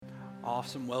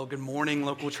Awesome. Well, good morning,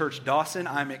 local church Dawson.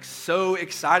 I'm so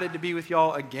excited to be with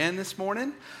y'all again this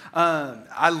morning.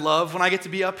 I love when I get to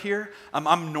be up here.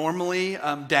 I'm normally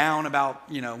down about,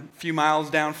 a few miles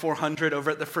down 400 over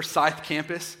at the Forsyth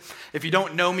campus. If you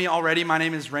don't know me already, my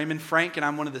name is Raymond Frank, and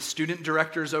I'm one of the student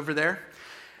directors over there.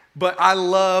 But I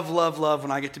love when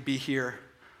I get to be here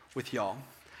with y'all.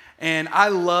 And I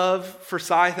love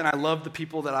Forsyth, and I love the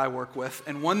people that I work with.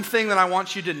 And one thing that I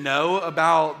want you to know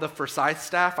about the Forsyth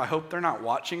staff, I hope they're not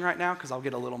watching right now because I'll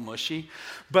get a little mushy,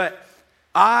 but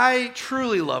I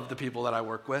truly love the people that I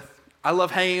work with. I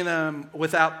love hanging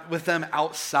with them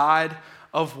outside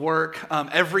of work.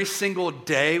 Every single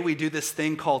day we do this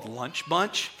thing called Lunch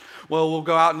Bunch. Well, we'll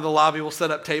go out into the lobby, we'll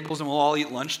set up tables, and we'll all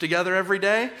eat lunch together every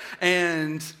day.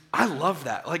 And I love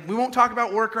that. We won't talk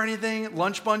about work or anything.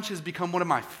 Lunch Bunch has become one of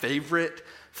my favorite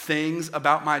things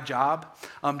about my job.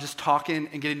 Just talking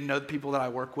and getting to know the people that I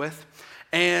work with.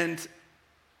 And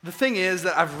the thing is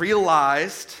that I've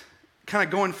realized, kind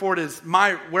of going forward, is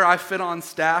where I fit on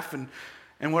staff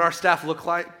and what our staff look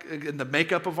like, and the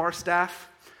makeup of our staff.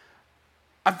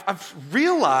 I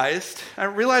realized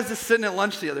this sitting at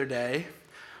lunch the other day,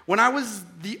 when I was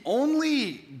the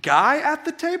only guy at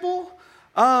the table,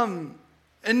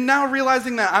 and now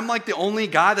realizing that I'm the only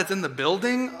guy that's in the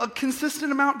building a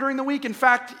consistent amount during the week. In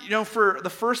fact, for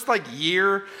the first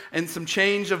year and some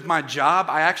change of my job,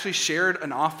 I actually shared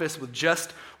an office with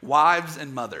just wives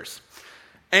and mothers.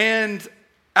 And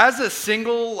as a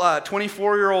single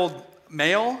 24-year-old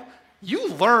male, you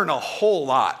learn a whole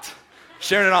lot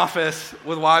sharing an office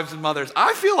with wives and mothers.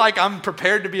 I feel like I'm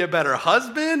prepared to be a better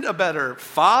husband, a better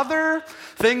father,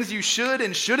 things you should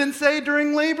and shouldn't say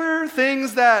during labor,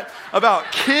 things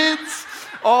about kids,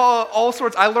 all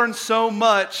sorts. I learned so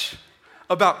much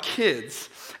about kids,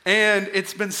 and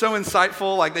it's been so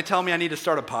insightful. They tell me I need to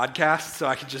start a podcast so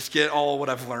I can just get all what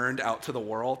I've learned out to the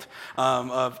world,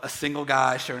 of a single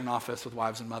guy sharing an office with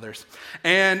wives and mothers.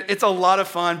 And it's a lot of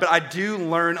fun, but I do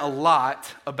learn a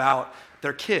lot about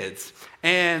their kids.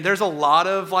 And there's a lot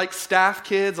of staff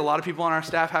kids. A lot of people on our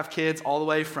staff have kids all the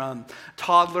way from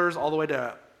toddlers all the way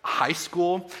to high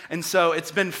school. And so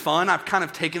it's been fun. I've kind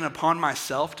of taken it upon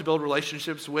myself to build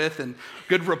relationships with and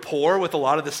good rapport with a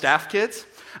lot of the staff kids.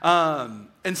 And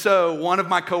so one of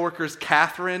my coworkers,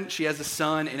 Catherine, she has a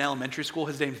son in elementary school.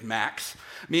 His name's Max.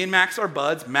 Me and Max are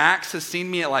buds. Max has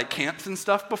seen me at camps and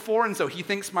stuff before, and so he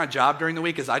thinks my job during the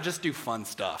week is I just do fun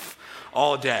stuff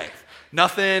all day.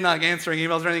 Nothing answering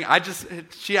emails or anything.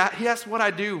 He asks what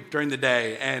I do during the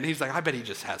day, and he's like, I bet he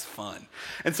just has fun.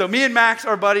 And so me and Max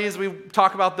are buddies. We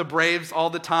talk about the Braves all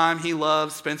the time. He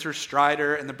loves Spencer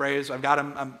Strider and the Braves. I've got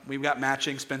him. We've got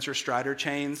matching Spencer Strider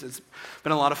chains. It's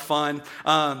been a lot of fun.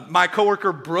 My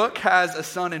coworker Brooke has a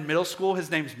son in middle school.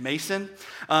 His name's Mason.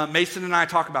 Mason and I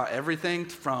talk about everything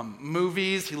from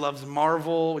movies. He loves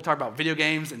Marvel. We talk about video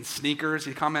games and sneakers.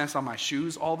 He comments on my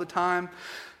shoes all the time.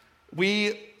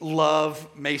 We love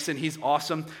Mason. He's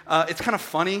awesome. It's kind of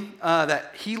funny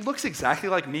that he looks exactly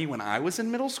like me when I was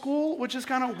in middle school, which is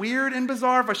kind of weird and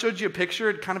bizarre. If I showed you a picture,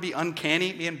 it'd kind of be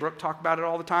uncanny. Me and Brooke talk about it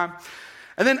all the time.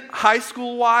 And then high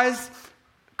school-wise,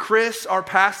 Chris, our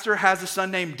pastor, has a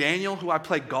son named Daniel who I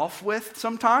play golf with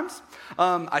sometimes.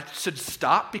 I should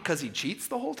stop because he cheats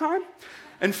the whole time.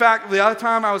 In fact, the other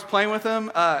time I was playing with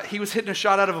him, he was hitting a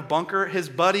shot out of a bunker. His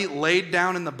buddy laid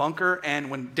down in the bunker,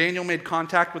 and when Daniel made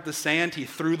contact with the sand, he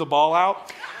threw the ball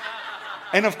out.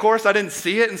 And of course, I didn't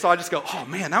see it, and so I just go, oh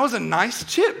man, that was a nice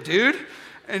chip, dude.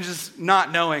 And just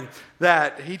not knowing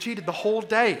that he cheated the whole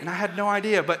day, and I had no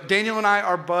idea. But Daniel and I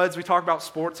are buds. We talk about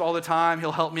sports all the time.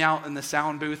 He'll help me out in the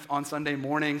sound booth on Sunday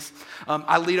mornings.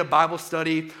 I lead a Bible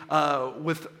study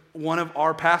with one of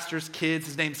our pastor's kids.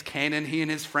 His name's Cannon. He and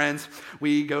his friends,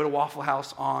 we go to Waffle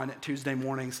House on Tuesday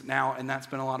mornings now, and that's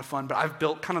been a lot of fun. But I've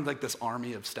built kind of this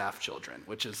army of staff children,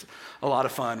 which is a lot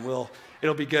of fun.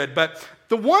 It'll be good. But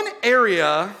the one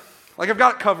area, I've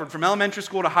got it covered from elementary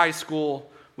school to high school,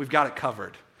 we've got it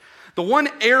covered. The one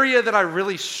area that I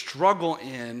really struggle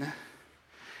in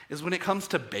is when it comes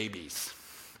to babies.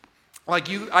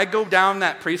 I go down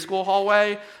that preschool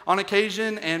hallway on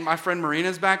occasion, and my friend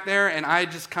Marina's back there, and I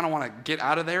just kind of want to get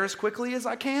out of there as quickly as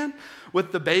I can.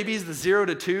 With the babies, the 0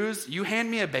 to 2s, you hand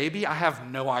me a baby, I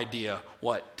have no idea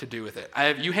what to do with it.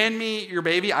 You hand me your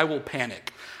baby, I will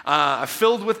panic. I'm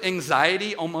filled with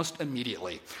anxiety almost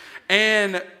immediately.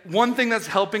 And one thing that's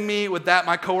helping me with that,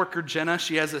 my coworker Jenna,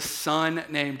 she has a son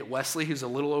named Wesley who's a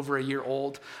little over a year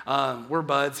old. We're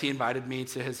buds. He invited me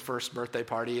to his first birthday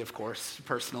party, of course,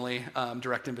 personally,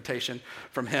 direct invitation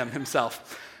from him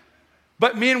himself.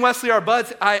 But me and Wesley are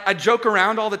buds. I joke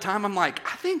around all the time. I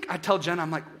tell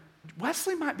Jenna,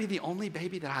 Wesley might be the only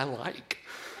baby that I like.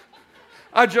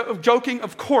 Joking,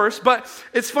 of course, but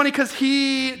it's funny because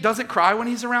he doesn't cry when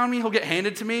he's around me. He'll get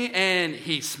handed to me, and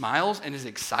he smiles and is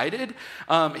excited.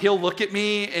 He'll look at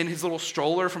me in his little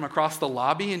stroller from across the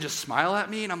lobby and just smile at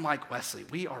me, and I'm like, Wesley,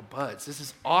 we are buds. This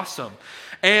is awesome.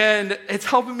 And it's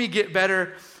helping me get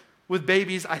better with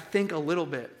babies, I think, a little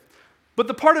bit. But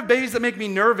the part of babies that make me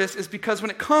nervous is because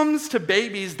when it comes to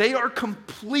babies, they are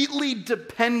completely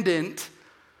dependent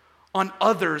on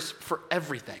others for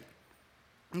everything.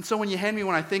 And so when you hand me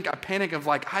one, I panic of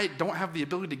like, I don't have the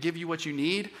ability to give you what you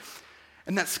need.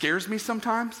 And that scares me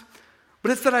sometimes.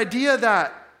 But it's that idea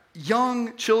that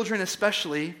young children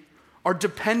especially are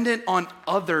dependent on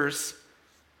others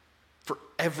for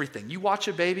everything. You watch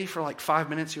a baby for like 5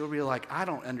 minutes, you'll be like, I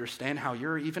don't understand how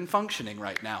you're even functioning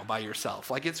right now by yourself.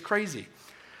 Like, it's crazy.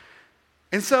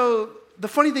 And so the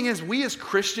funny thing is, we as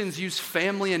Christians use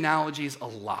family analogies a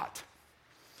lot.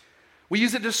 We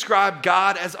use it to describe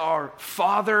God as our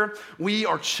Father. We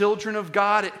are children of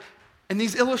God. And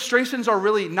these illustrations are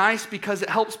really nice because it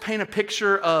helps paint a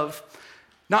picture of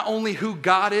not only who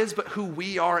God is, but who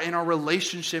we are in our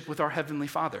relationship with our Heavenly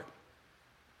Father.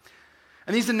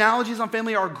 And these analogies on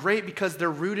family are great because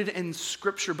they're rooted in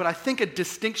Scripture. But I think a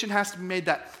distinction has to be made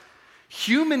that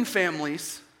human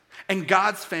families and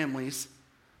God's families,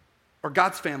 or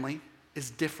God's family,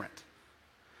 is different.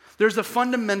 There's a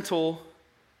fundamental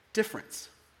difference.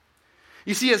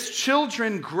 You see, as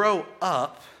children grow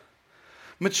up,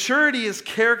 maturity is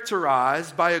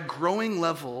characterized by a growing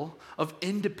level of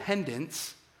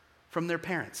independence from their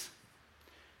parents.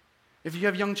 If you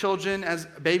have young children, as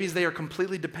babies, they are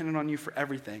completely dependent on you for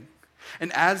everything.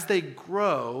 And as they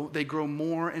grow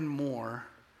more and more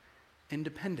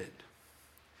independent.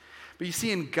 But you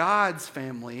see, in God's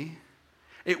family,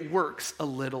 it works a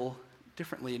little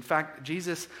differently. In fact,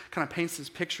 Jesus kind of paints this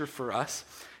picture for us.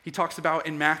 He talks about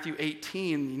in Matthew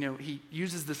 18, he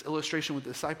uses this illustration with the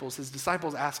disciples. His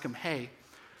disciples ask him, hey,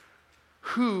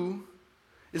 who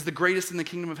is the greatest in the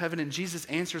kingdom of heaven? And Jesus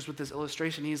answers with this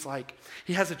illustration. He's like,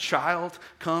 he has a child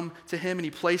come to him, and he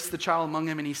placed the child among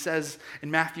them, and he says in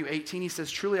Matthew 18, he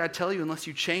says, truly I tell you, unless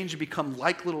you change and become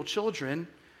like little children,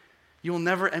 you will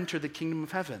never enter the kingdom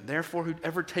of heaven. Therefore,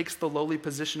 whoever takes the lowly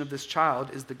position of this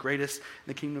child is the greatest in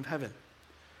the kingdom of heaven.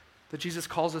 That Jesus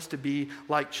calls us to be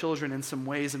like children in some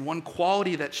ways. And one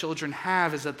quality that children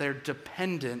have is that they're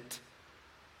dependent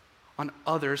on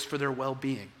others for their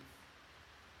well-being.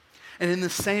 And in the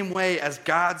same way, as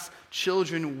God's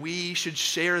children, we should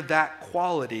share that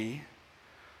quality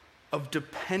of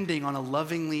depending on a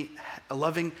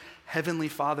loving Heavenly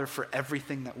Father for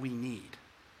everything that we need.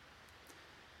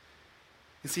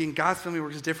 You see, in God's family, it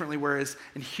works differently, whereas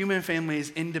in human families,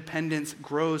 independence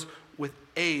grows with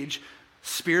age.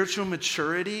 Spiritual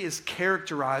maturity is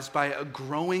characterized by a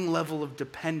growing level of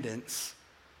dependence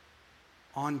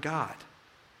on God.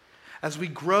 As we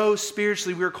grow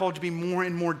spiritually, we are called to be more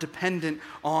and more dependent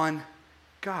on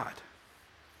God.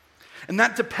 And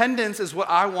that dependence is what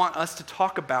I want us to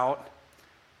talk about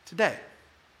today.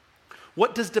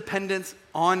 What does dependence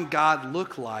on God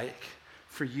look like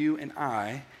for you and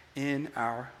I in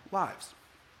our lives?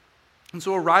 And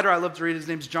so a writer I love to read, his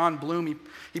name's John Bloom,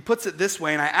 he puts it this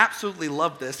way, and I absolutely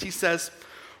love this. He says,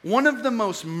 one of the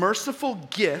most merciful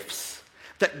gifts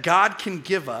that God can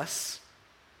give us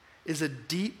is a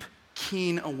deep,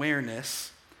 keen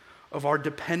awareness of our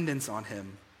dependence on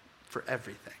Him for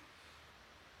everything.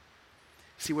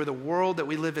 See, where the world that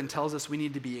we live in tells us we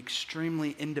need to be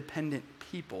extremely independent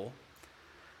people,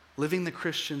 living the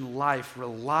Christian life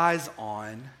relies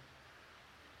on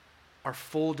our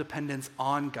full dependence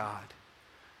on God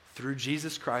through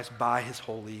Jesus Christ by His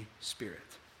Holy Spirit.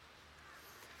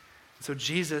 So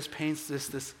Jesus paints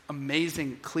this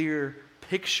amazing, clear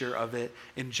picture of it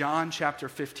in John chapter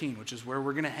 15, which is where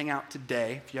we're going to hang out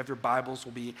today. If you have your Bibles,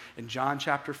 we'll be in John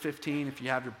chapter 15. If you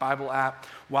have your Bible app,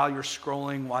 while you're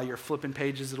scrolling, while you're flipping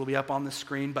pages, it'll be up on the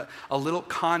screen. But a little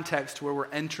context to where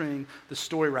we're entering the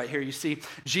story right here. You see,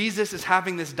 Jesus is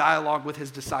having this dialogue with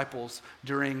His disciples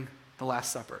during the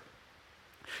Last Supper.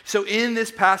 So in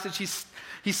this passage, he's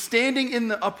standing in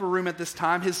the upper room at this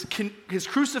time. His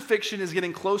crucifixion is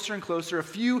getting closer and closer. A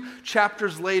few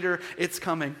chapters later, it's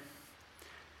coming.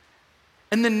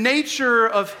 And the nature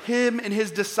of Him and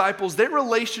His disciples, their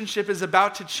relationship is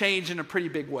about to change in a pretty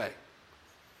big way.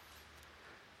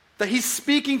 That He's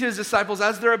speaking to His disciples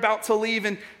as they're about to leave,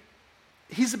 and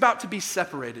He's about to be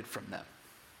separated from them.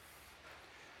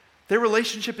 Their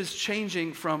relationship is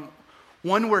changing from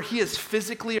one where He is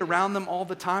physically around them all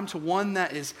the time to one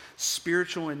that is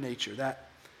spiritual in nature. That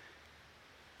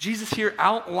Jesus here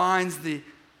outlines the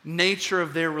nature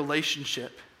of their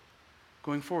relationship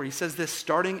going forward. He says this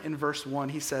starting in verse 1.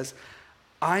 He says,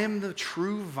 I am the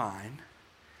true vine,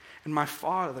 and my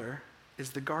Father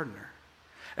is the gardener.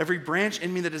 Every branch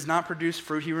in me that does not produce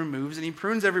fruit, he removes, and he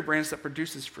prunes every branch that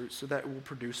produces fruit so that it will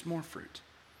produce more fruit.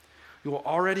 You are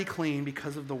already clean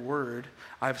because of the word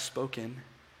I have spoken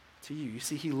to you. You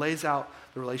see, he lays out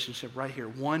the relationship right here.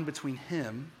 One between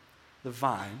him, the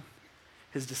vine,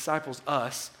 his disciples,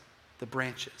 us, the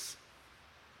branches.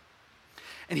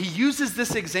 And he uses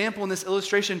this example in this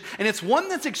illustration, and it's one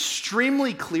that's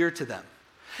extremely clear to them.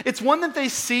 It's one that they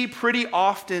see pretty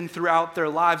often throughout their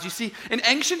lives. You see, in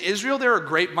ancient Israel, there are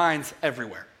grapevines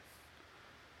everywhere.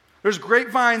 There's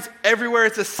grapevines everywhere.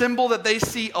 It's a symbol that they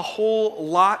see a whole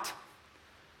lot.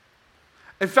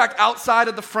 In fact, outside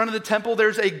at the front of the temple,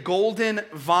 there's a golden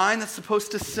vine that's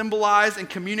supposed to symbolize and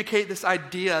communicate this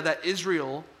idea that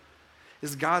Israel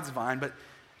is God's vine. But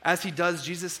as he does,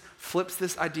 Jesus flips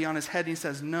this idea on his head and he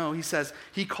says, no, he says,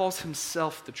 he calls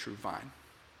himself the true vine.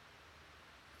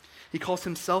 He calls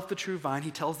himself the true vine.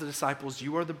 He tells the disciples,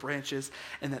 you are the branches,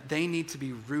 and that they need to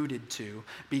be rooted to,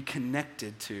 be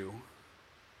connected to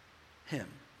him.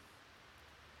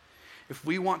 If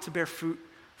we want to bear fruit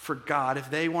for God,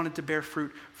 if they wanted to bear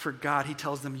fruit for God, he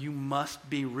tells them, you must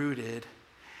be rooted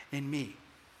in me.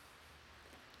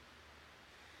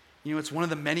 You know, it's one of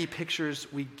the many pictures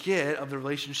we get of the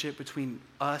relationship between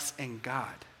us and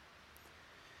God.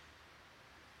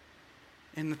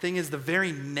 And the thing is, the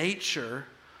very nature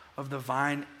of the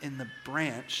vine and the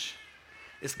branch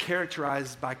is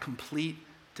characterized by complete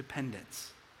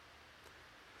dependence.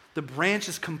 The branch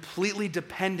is completely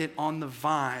dependent on the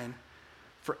vine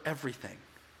for everything.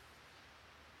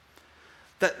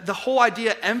 That the whole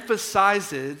idea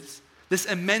emphasizes this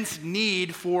immense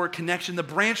need for connection. The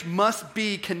branch must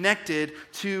be connected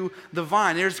to the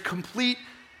vine. There's complete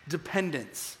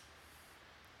dependence.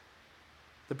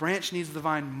 The branch needs the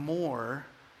vine more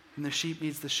than the sheep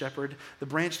needs the shepherd. The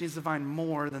branch needs the vine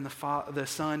more than the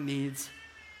son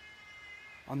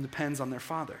depends on their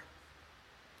father.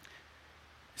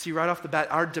 See, right off the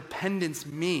bat, our dependence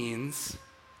means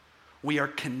we are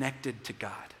connected to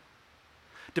God.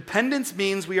 Dependence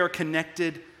means we are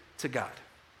connected to God.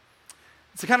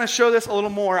 To kind of show this a little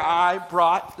more, I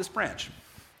brought this branch.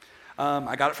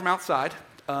 I got it from outside.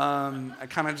 I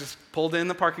kind of just pulled in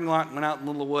the parking lot, went out in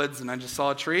the little woods, and I just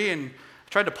saw a tree, and I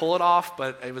tried to pull it off,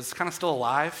 but it was kind of still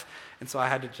alive, and so I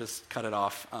had to just cut it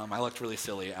off. I looked really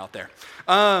silly out there.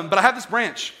 But I have this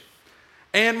branch.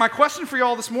 And my question for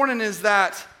y'all this morning is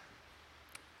that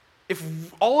if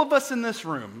all of us in this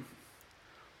room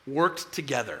worked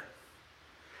together,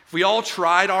 if we all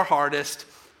tried our hardest,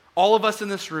 all of us in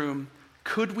this room,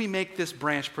 could we make this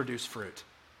branch produce fruit?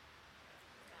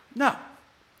 No.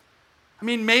 I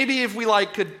mean, maybe if we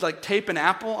could tape an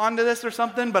apple onto this or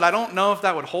something, but I don't know if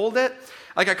that would hold it.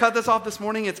 I cut this off this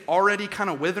morning. It's already kind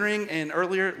of withering, and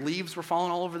earlier leaves were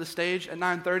falling all over the stage at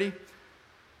 9:30.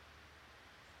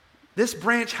 This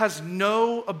branch has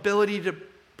no ability to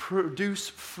produce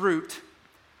fruit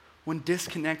when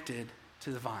disconnected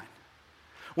to the vine,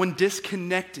 when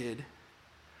disconnected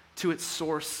to its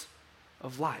source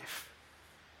of life.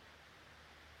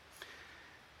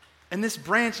 And this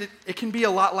branch, it can be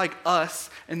a lot like us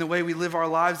in the way we live our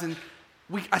lives. And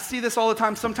I see this all the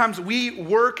time. Sometimes we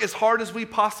work as hard as we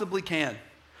possibly can.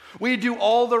 We do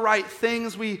all the right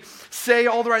things. We say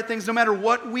all the right things. No matter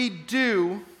what we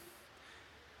do,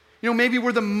 maybe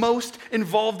we're the most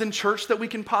involved in church that we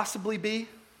can possibly be.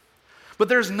 But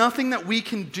there's nothing that we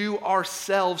can do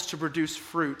ourselves to produce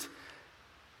fruit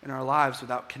in our lives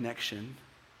without connection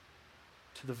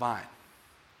to the vine.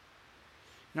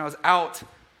 I was out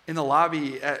in the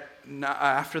lobby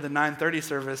after the 9:30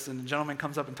 service, and the gentleman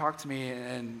comes up and talked to me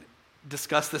and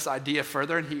discussed this idea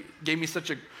further, and he gave me such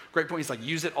a great point. He's like,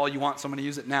 use it all you want, so I'm going to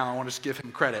use it now. I want to just give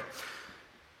him credit.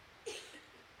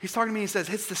 He's talking to me, he says,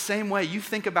 it's the same way you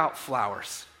think about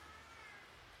flowers.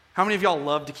 How many of y'all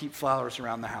love to keep flowers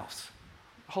around the house?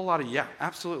 A whole lot of you, yeah,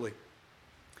 absolutely.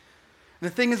 And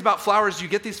the thing is about flowers, you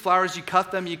get these flowers, you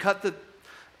cut them, you cut the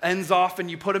ends off, and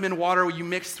you put them in water you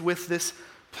mixed with this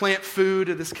plant food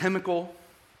or this chemical.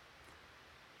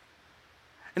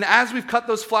 And as we've cut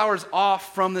those flowers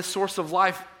off from this source of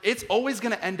life, it's always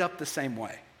going to end up the same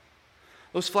way.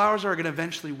 Those flowers are going to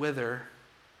eventually wither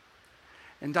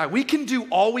and die. We can do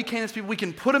all we can as people. We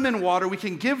can put them in water, we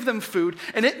can give them food,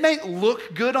 and it may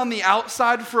look good on the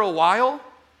outside for a while,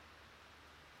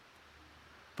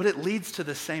 but it leads to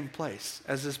the same place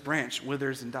as this branch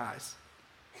withers and dies.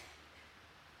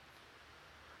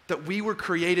 That we were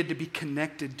created to be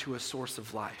connected to a source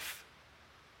of life.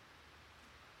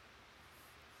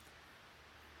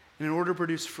 And in order to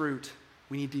produce fruit,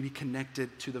 We need to be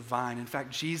connected to the vine. In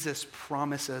fact, Jesus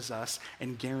promises us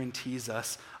and guarantees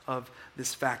us of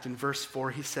this fact. In verse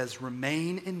 4, he says,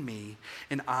 "Remain in me,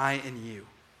 and I in you.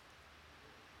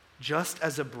 Just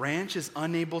as a branch is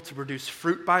unable to produce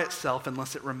fruit by itself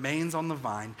unless it remains on the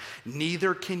vine,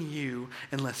 neither can you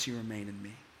unless you remain in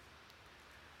me."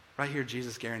 Right here,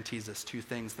 Jesus guarantees us two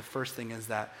things. The first thing is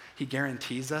that he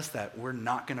guarantees us that we're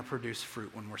not going to produce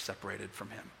fruit when we're separated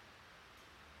from him.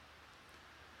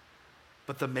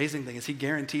 But the amazing thing is he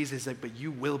guarantees is that, but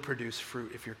you will produce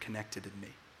fruit if you're connected in me.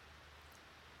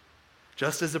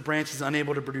 Just as a branch is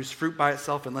unable to produce fruit by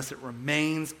itself unless it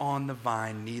remains on the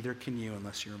vine, neither can you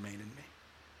unless you remain in me.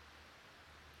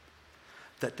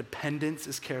 That dependence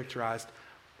is characterized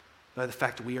by the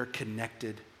fact that we are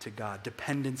connected to God.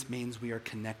 Dependence means we are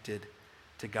connected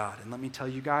to God. And let me tell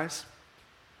you guys,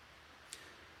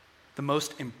 the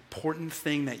most important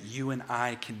thing that you and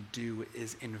I can do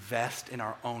is invest in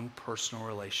our own personal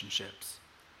relationships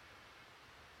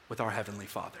with our Heavenly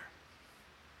Father.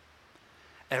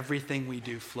 Everything we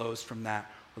do flows from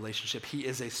that relationship. He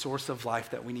is a source of life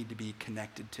that we need to be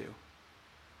connected to.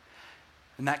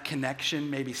 And that connection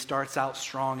maybe starts out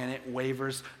strong and it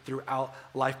wavers throughout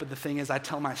life. But the thing is, I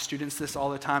tell my students this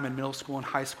all the time in middle school and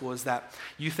high school, is that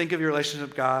you think of your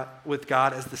relationship with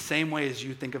God as the same way as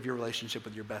you think of your relationship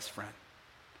with your best friend.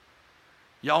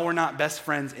 Y'all were not best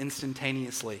friends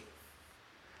instantaneously.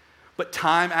 But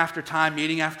time after time,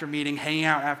 meeting after meeting, hanging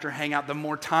out after hangout, the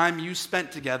more time you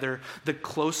spent together, the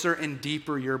closer and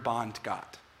deeper your bond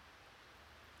got.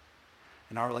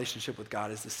 And our relationship with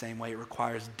God is the same way. It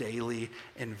requires daily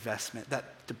investment.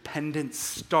 That dependence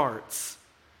starts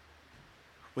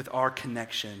with our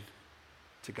connection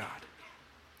to God.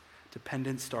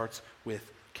 Dependence starts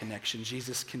with connection.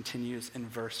 Jesus continues in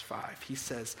verse 5. He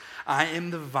says, "I am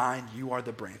the vine, you are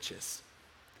the branches.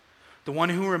 The one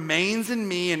who remains in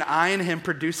me and I in him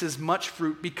produces much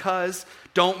fruit because,"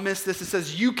 don't miss this, it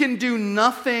says, "you can do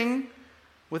nothing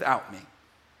without me."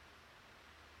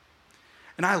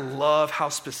 And I love how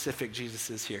specific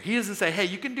Jesus is here. He doesn't say, "Hey,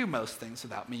 you can do most things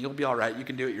without me. You'll be all right. You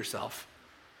can do it yourself."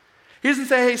 He doesn't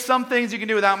say, "Hey, some things you can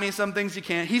do without me, some things you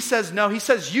can't." He says, no, he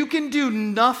says, "You can do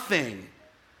nothing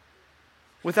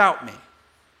without me."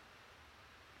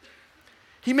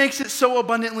 He makes it so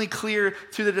abundantly clear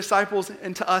to the disciples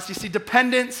and to us. You see,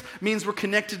 dependence means we're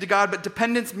connected to God, but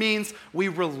dependence means we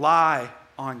rely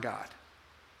on God.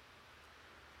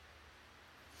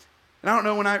 And I don't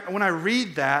know, when I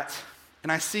read that,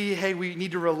 and I see, hey, we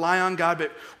need to rely on God,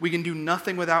 but we can do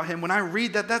nothing without him. When I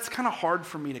read that, that's kind of hard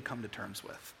for me to come to terms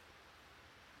with.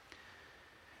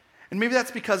 And maybe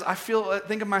that's because I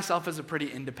think of myself as a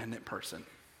pretty independent person.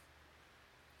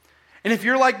 And if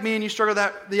you're like me and you struggle with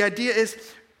that, the idea is,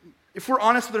 if we're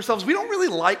honest with ourselves, we don't really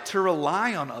like to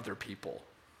rely on other people.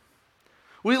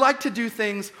 We like to do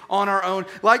things on our own,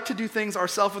 like to do things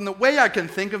ourselves. And the way I can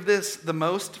think of this the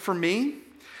most for me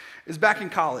is back in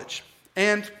college.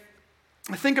 And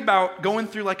I think about going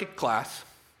through like a class.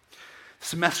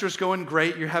 Semester's going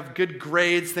great. You have good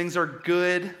grades. Things are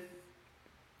good.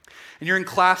 And you're in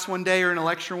class one day or in a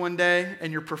lecture one day,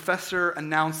 and your professor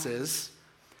announces,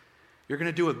 you're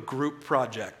going to do a group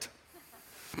project.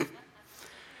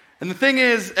 And the thing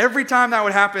is, every time that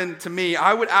would happen to me,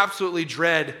 I would absolutely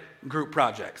dread group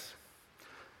projects.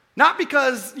 Not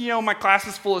because, my class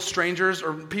is full of strangers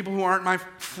or people who aren't my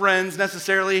friends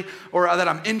necessarily, or that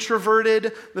I'm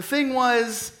introverted. The thing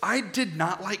was, I did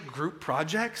not like group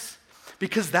projects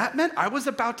because that meant I was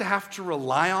about to have to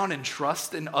rely on and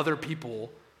trust in other people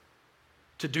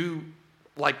to do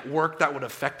work that would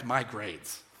affect my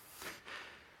grades.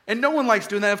 And no one likes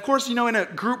doing that. Of course, in a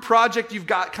group project, you've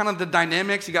got kind of the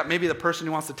dynamics. You got maybe the person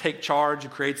who wants to take charge, who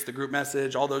creates the group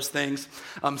message, all those things,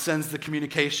 sends the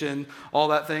communication, all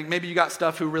that thing. Maybe you got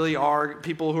stuff who really are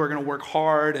people who are going to work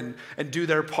hard and do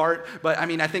their part. But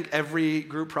I think every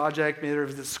group project, whether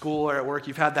it's at school or at work,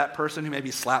 you've had that person who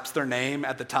maybe slaps their name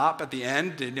at the top at the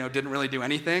end, didn't really do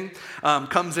anything,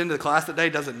 comes into the class that day,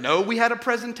 doesn't know we had a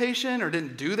presentation or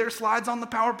didn't do their slides on the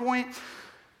PowerPoint.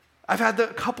 I've had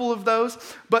a couple of those,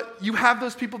 but you have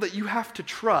those people that you have to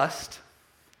trust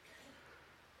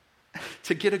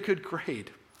to get a good grade,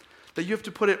 that you have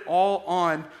to put it all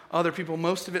on other people,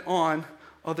 most of it on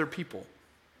other people.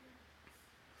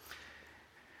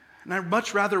 And I'd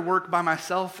much rather work by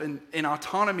myself in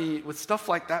autonomy with stuff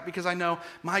like that because I know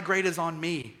my grade is on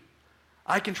me.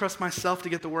 I can trust myself to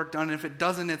get the work done, and if it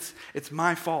doesn't, it's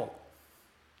my fault.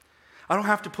 I don't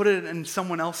have to put it in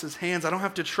someone else's hands. I don't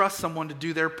have to trust someone to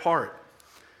do their part.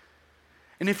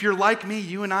 And if you're like me,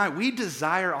 you and I, we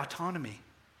desire autonomy.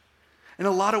 In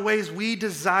a lot of ways, we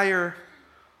desire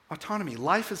autonomy.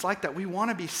 Life is like that. We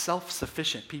want to be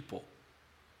self-sufficient people.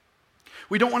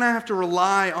 We don't want to have to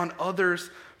rely on others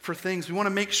for things. We want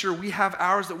to make sure we have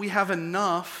ours, that we have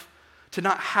enough to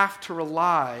not have to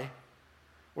rely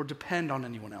or depend on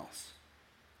anyone else.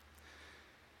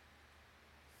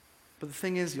 But the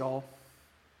thing is, y'all,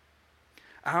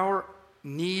 our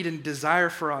need and desire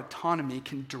for autonomy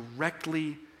can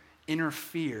directly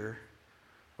interfere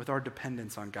with our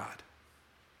dependence on God.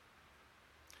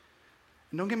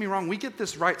 And don't get me wrong, we get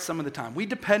this right some of the time. We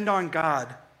depend on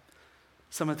God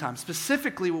some of the time.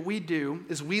 Specifically, what we do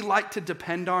is we like to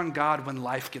depend on God when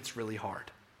life gets really hard.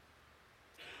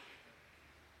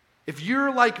 If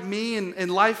you're like me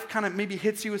and life kind of maybe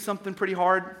hits you with something pretty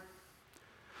hard,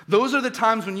 those are the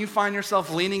times when you find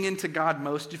yourself leaning into God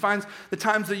most. You find the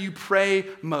times that you pray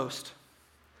most,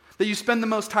 that you spend the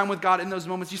most time with God in those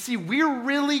moments. You see, we're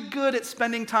really good at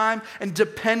spending time and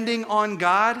depending on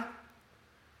God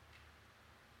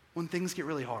when things get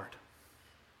really hard.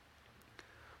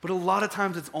 But a lot of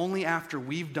times it's only after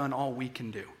we've done all we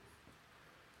can do.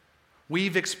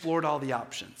 We've explored all the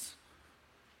options.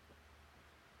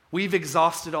 We've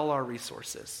exhausted all our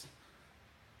resources.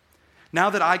 Now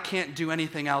that I can't do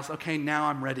anything else, okay, now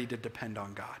I'm ready to depend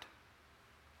on God.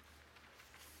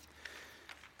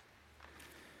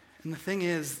 And the thing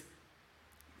is,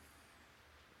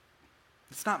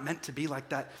 it's not meant to be like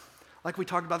that. Like we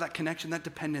talked about, that connection, that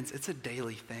dependence, it's a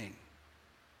daily thing.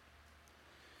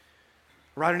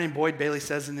 A writer named Boyd Bailey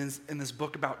says in this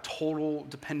book about total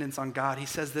dependence on God, he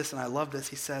says this, and I love this.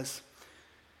 He says,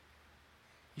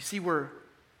 you see, where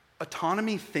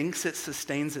autonomy thinks it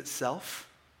sustains itself,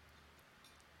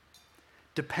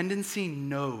 dependency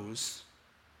knows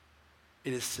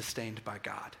it is sustained by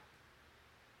God.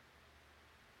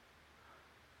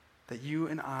 That you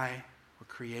and I were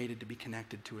created to be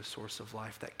connected to a source of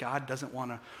life, that God doesn't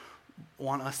want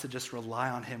us to just rely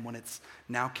on him when it's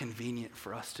now convenient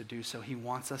for us to do so. He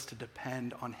wants us to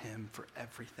depend on him for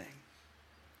everything.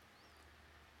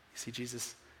 You see,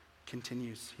 Jesus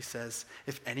continues. He says,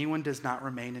 if anyone does not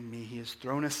remain in me, he is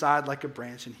thrown aside like a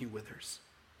branch and he withers.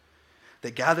 They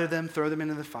gather them, throw them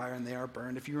into the fire, and they are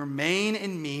burned. If you remain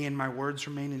in me and my words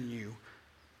remain in you,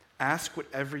 ask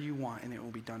whatever you want and it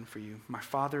will be done for you. My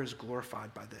Father is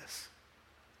glorified by this,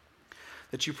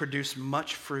 that you produce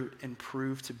much fruit and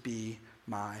prove to be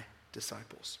my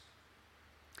disciples.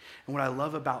 And what I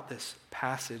love about this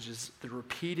passage is the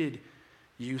repeated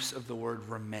use of the word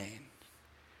remain.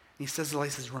 He says,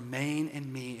 remain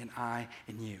in me and I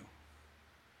in you.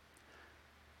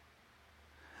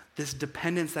 This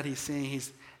dependence that he's seeing,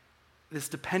 this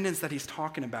dependence that he's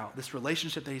talking about, this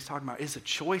relationship that he's talking about is a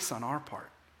choice on our part.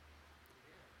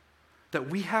 That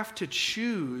we have to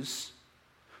choose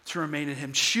to remain in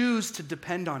him, choose to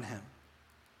depend on him.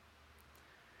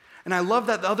 And I love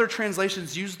that the other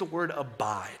translations use the word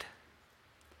abide.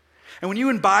 And when you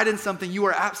abide in something, you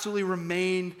are absolutely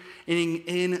remaining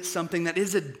in something that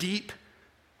is a deep,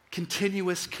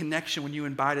 continuous connection when you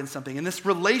abide in something. And this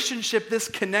relationship, this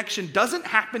connection doesn't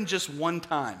happen just one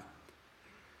time.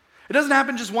 It doesn't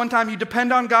happen just one time. You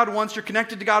depend on God once, you're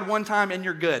connected to God one time, and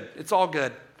you're good. It's all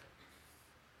good.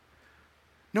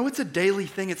 No, it's a daily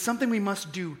thing. It's something we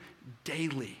must do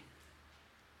daily.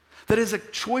 That is a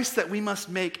choice that we must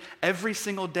make every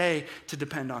single day to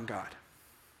depend on God.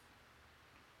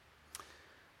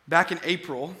 Back in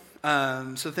April,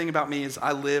 so the thing about me is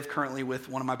I live currently with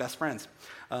one of my best friends.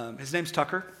 His name's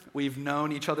Tucker. We've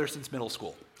known each other since middle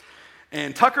school.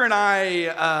 And Tucker and I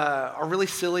are really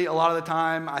silly a lot of the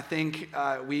time. I think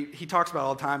he talks about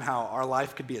all the time how our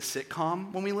life could be a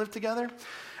sitcom when we live together.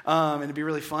 And it'd be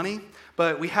really funny.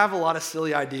 But we have a lot of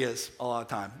silly ideas a lot of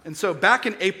the time. And so back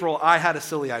in April, I had a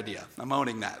silly idea. I'm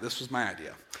owning that. This was my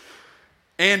idea.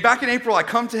 And back in April, I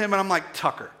come to him and I'm like,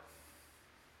 Tucker.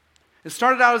 It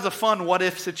started out as a fun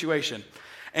what-if situation.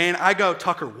 And I go,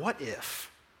 Tucker, what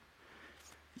if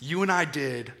you and I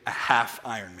did a half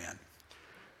Ironman?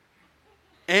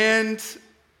 And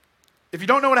if you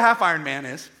don't know what a half Ironman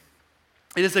is,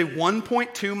 it is a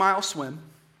 1.2 mile swim.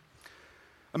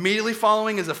 Immediately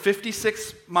following is a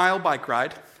 56-mile bike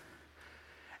ride.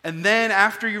 And then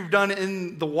after you've done it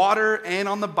in the water and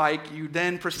on the bike, you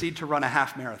then proceed to run a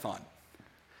half marathon.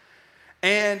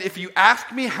 And if you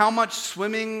ask me how much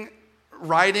swimming,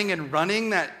 riding, and running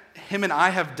that him and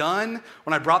I have done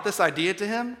when I brought this idea to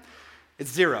him,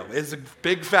 it's zero. It's a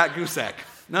big fat goose egg.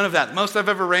 None of that. Most I've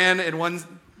ever ran in one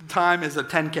time is a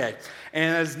 10K.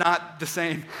 And it's not the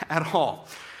same at all.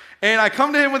 And I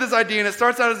come to him with this idea, and it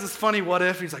starts out as this funny what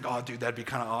if. He's like, oh, dude, that'd be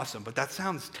kind of awesome, but that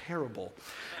sounds terrible.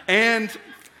 And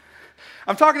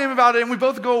I'm talking to him about it, and we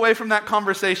both go away from that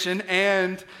conversation,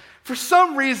 and for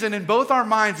some reason, in both our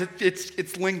minds,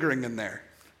 it's lingering in there.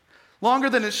 longer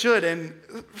than it should. And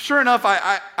sure enough,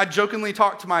 I jokingly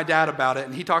talked to my dad about it,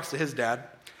 and he talks to his dad.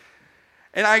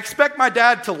 And I expect my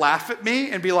dad to laugh at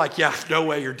me and be like, yeah, no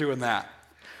way you're doing that.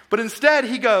 But instead,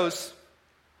 he goes,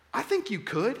 I think you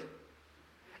could,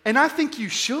 and I think you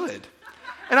should.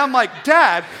 And I'm like,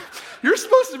 Dad, you're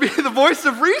supposed to be the voice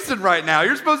of reason right now.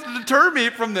 You're supposed to deter me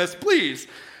from this, please.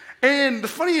 And the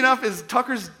funny enough is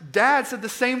Tucker's dad said the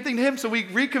same thing to him. So we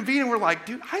reconvened and we're like,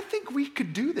 dude, I think we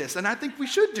could do this, and I think we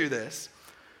should do this.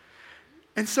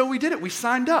 And so we did it. We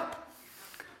signed up.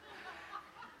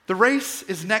 The race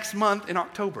is next month in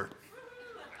October.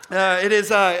 It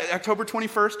is October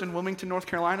 21st in Wilmington, North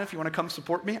Carolina. If you want to come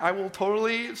support me, I will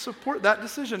totally support that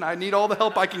decision. I need all the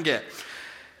help I can get.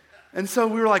 And so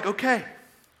we were like, okay,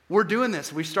 we're doing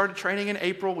this. We started training in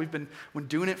April. We've been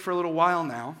doing it for a little while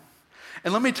now.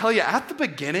 And let me tell you, at the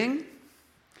beginning,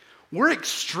 we're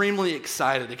extremely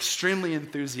excited, extremely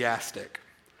enthusiastic.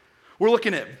 We're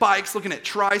looking at bikes, looking at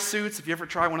tri-suits. If you ever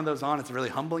try one of those on, it's a really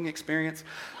humbling experience.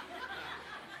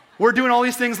 We're doing all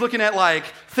these things, looking at like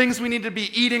things we need to be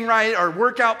eating right, our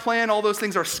workout plan, all those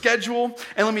things, our schedule.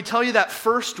 And let me tell you, that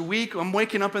first week, I'm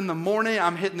waking up in the morning,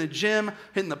 I'm hitting the gym,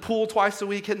 hitting the pool twice a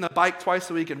week, hitting the bike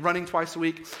twice a week, and running twice a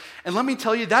week. And let me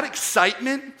tell you, that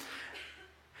excitement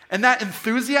and that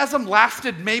enthusiasm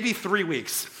lasted maybe 3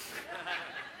 weeks.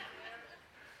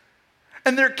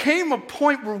 And there came a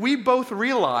point where we both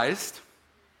realized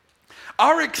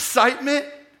our excitement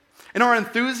and our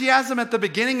enthusiasm at the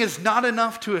beginning is not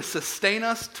enough to sustain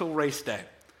us till race day.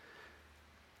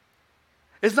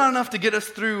 It's not enough to get us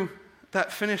through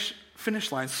that finish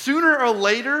line. Sooner or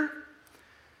later,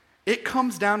 it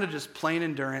comes down to just plain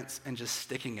endurance and just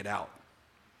sticking it out.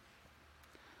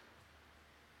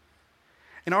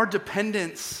 And our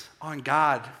dependence on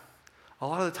God, a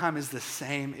lot of the time, is the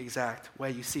same exact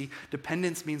way. You see,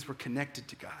 dependence means we're connected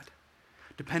to God.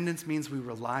 Dependence means we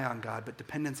rely on God, but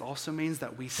dependence also means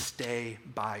that we stay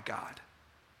by God.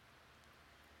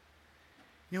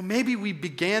 You know, maybe we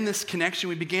began this connection,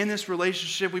 we began this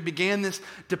relationship, we began this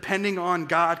depending on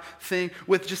God thing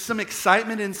with just some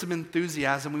excitement and some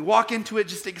enthusiasm. We walk into it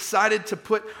just excited to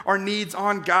put our needs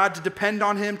on God, to depend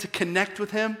on Him, to connect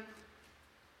with Him.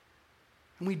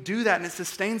 And we do that, and it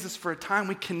sustains us for a time.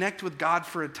 We connect with God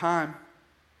for a time.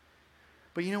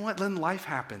 But you know what? Then life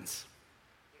happens.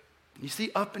 You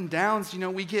see up and downs,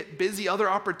 we get busy, other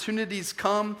opportunities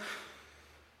come.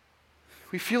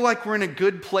 We feel like we're in a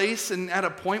good place and at a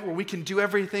point where we can do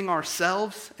everything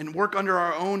ourselves and work under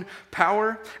our own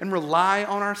power and rely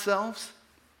on ourselves.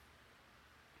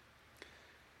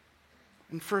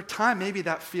 And for a time, maybe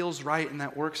that feels right and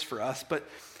that works for us. But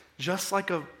just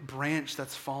like a branch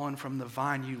that's fallen from the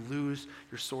vine, you lose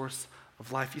your source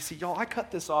of life. You see, y'all, I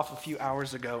cut this off a few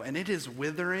hours ago, and it is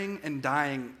withering and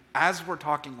dying as we're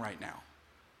talking right now.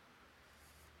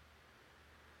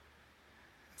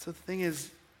 So the thing is,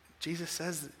 Jesus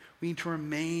says that we need to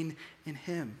remain in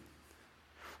Him.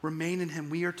 Remain in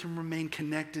Him. We are to remain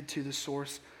connected to the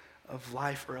source of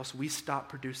life, or else we stop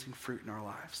producing fruit in our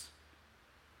lives.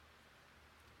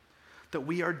 That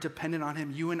we are dependent on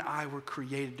Him. You and I were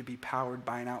created to be powered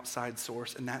by an outside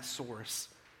source, and that source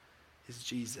is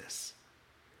Jesus.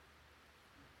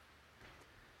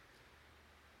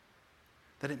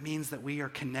 That it means that we are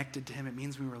connected to Him. It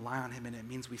means we rely on Him, and it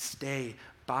means we stay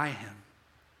by Him.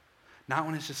 Not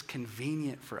when it's just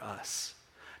convenient for us.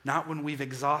 Not when we've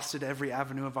exhausted every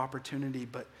avenue of opportunity,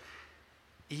 but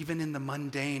even in the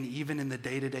mundane, even in the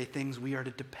day-to-day things, we are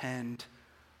to depend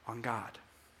on God.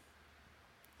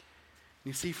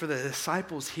 You see, for the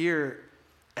disciples here,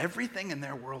 everything in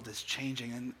their world is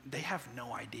changing, and they have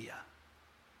no idea.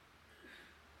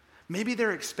 Maybe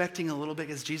they're expecting a little bit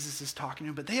as Jesus is talking to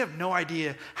them, but they have no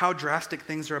idea how drastic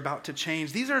things are about to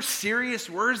change. These are serious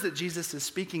words that Jesus is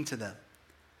speaking to them.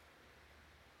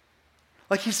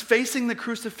 Like He's facing the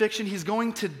crucifixion, He's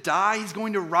going to die, He's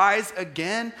going to rise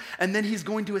again, and then He's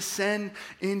going to ascend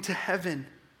into heaven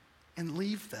and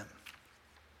leave them.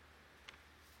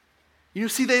 You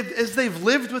see, as they've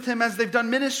lived with Him, as they've done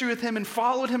ministry with Him and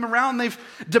followed Him around, they've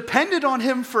depended on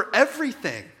Him for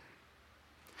everything.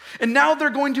 And now they're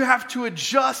going to have to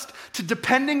adjust to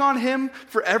depending on Him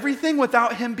for everything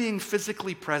without Him being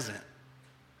physically present.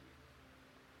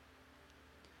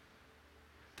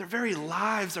 Their very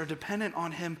lives are dependent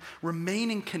on Him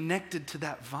remaining connected to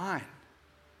that vine.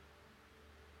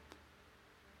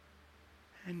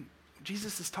 And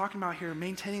Jesus is talking about here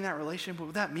maintaining that relationship. But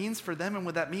what that means for them and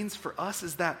what that means for us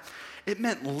is that it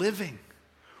meant living,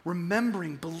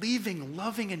 remembering, believing,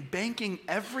 loving, and banking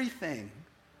everything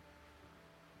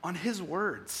on His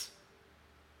words.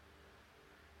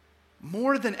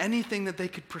 More than anything that they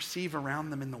could perceive around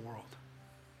them in the world.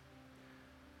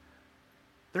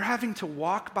 They're having to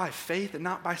walk by faith and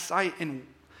not by sight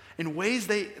in ways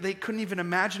they couldn't even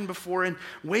imagine before, in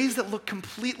ways that look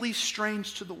completely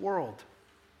strange to the world.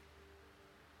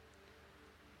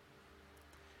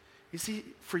 You see,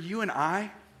 for you and I,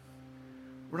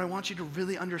 what I want you to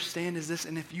really understand is this,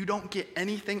 and if you don't get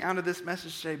anything out of this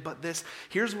message today but this,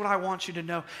 here's what I want you to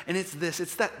know, and it's this.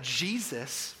 It's that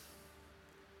Jesus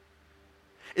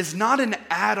is not an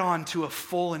add-on to a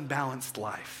full and balanced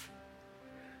life.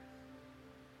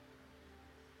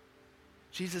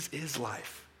 Jesus is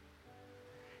life.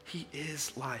 He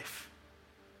is life.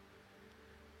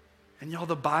 And y'all,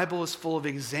 the Bible is full of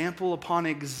example upon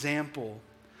example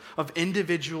of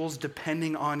individuals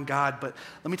depending on God. But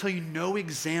let me tell you, no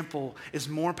example is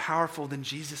more powerful than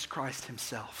Jesus Christ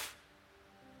himself.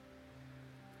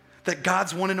 That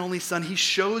God's one and only Son, he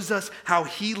shows us how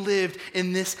he lived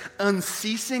in this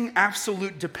unceasing,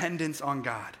 absolute dependence on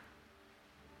God.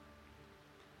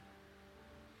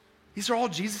 These are all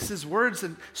Jesus' words,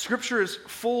 and Scripture is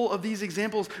full of these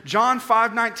examples. John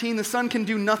 5:19, the Son can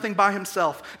do nothing by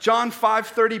himself. John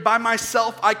 5:30, by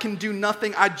myself I can do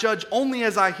nothing. I judge only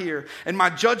as I hear, and my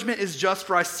judgment is just,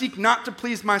 for I seek not to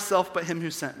please myself, but him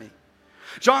who sent me.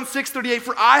 John 6:38,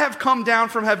 for I have come down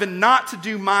from heaven not to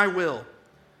do my will.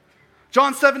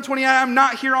 John 7:28, I am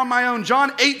not here on my own.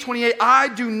 John 8:28, I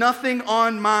do nothing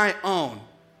on my own.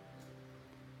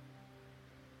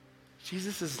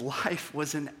 Jesus' life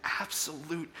was an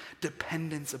absolute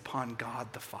dependence upon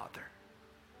God the Father.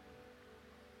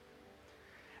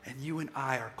 And you and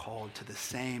I are called to the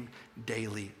same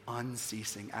daily,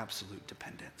 unceasing, absolute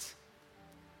dependence.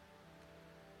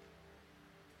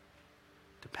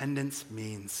 Dependence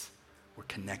means we're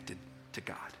connected to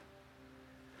God.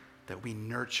 That we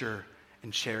nurture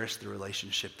and cherish the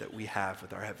relationship that we have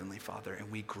with our Heavenly Father,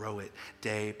 and we grow it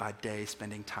day by day,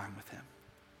 spending time with him.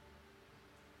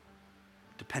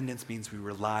 Dependence means we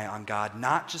rely on God,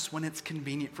 not just when it's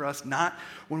convenient for us, not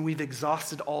when we've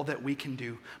exhausted all that we can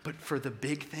do, but for the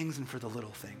big things and for the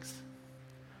little things.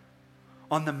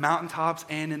 On the mountaintops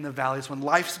and in the valleys, when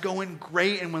life's going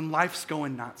great and when life's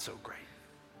going not so great.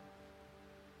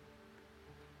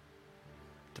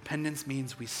 Dependence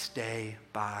means we stay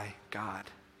by God.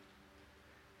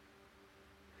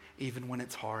 Even when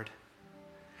it's hard,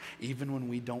 even when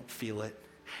we don't feel it,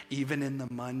 even in the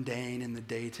mundane, in the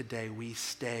day-to-day, we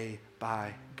stay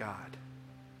by God.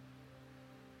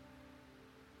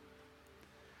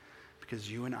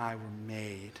 Because you and I were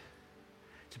made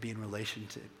to be in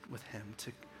relationship with him,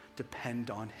 to depend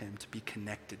on him, to be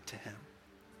connected to him.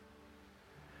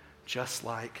 Just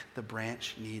like the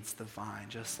branch needs the vine,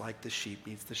 just like the sheep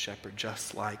needs the shepherd,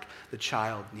 just like the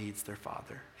child needs their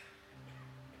father.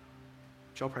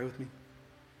 Would y'all pray with me?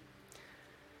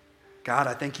 God,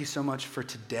 I thank you so much for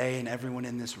today and everyone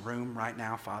in this room right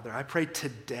now, Father. I pray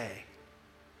today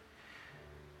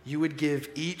you would give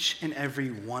each and every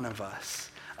one of us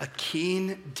a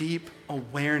keen, deep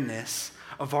awareness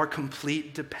of our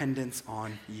complete dependence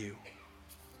on you.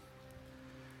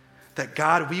 That,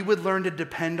 God, we would learn to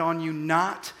depend on you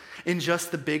not in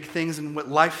just the big things and what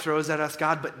life throws at us,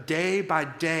 God, but day by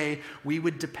day we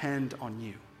would depend on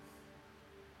you.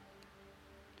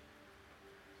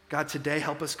 God, today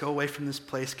help us go away from this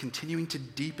place continuing to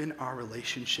deepen our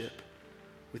relationship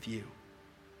with you.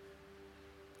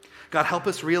 God, help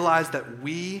us realize that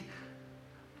we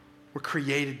were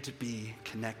created to be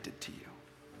connected to you.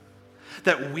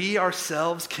 That we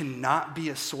ourselves cannot be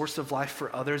a source of life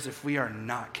for others if we are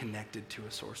not connected to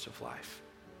a source of life.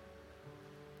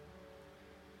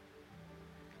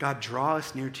 God, draw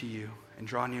us near to you and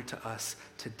draw near to us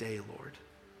today, Lord.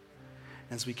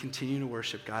 As we continue to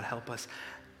worship, God, help us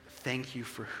thank you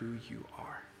for who you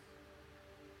are.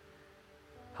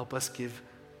 Help us give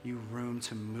you room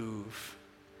to move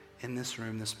in this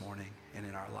room this morning and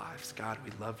in our lives. God,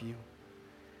 we love you.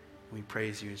 We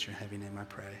praise you. In your heavy name I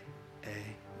pray.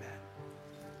 Amen.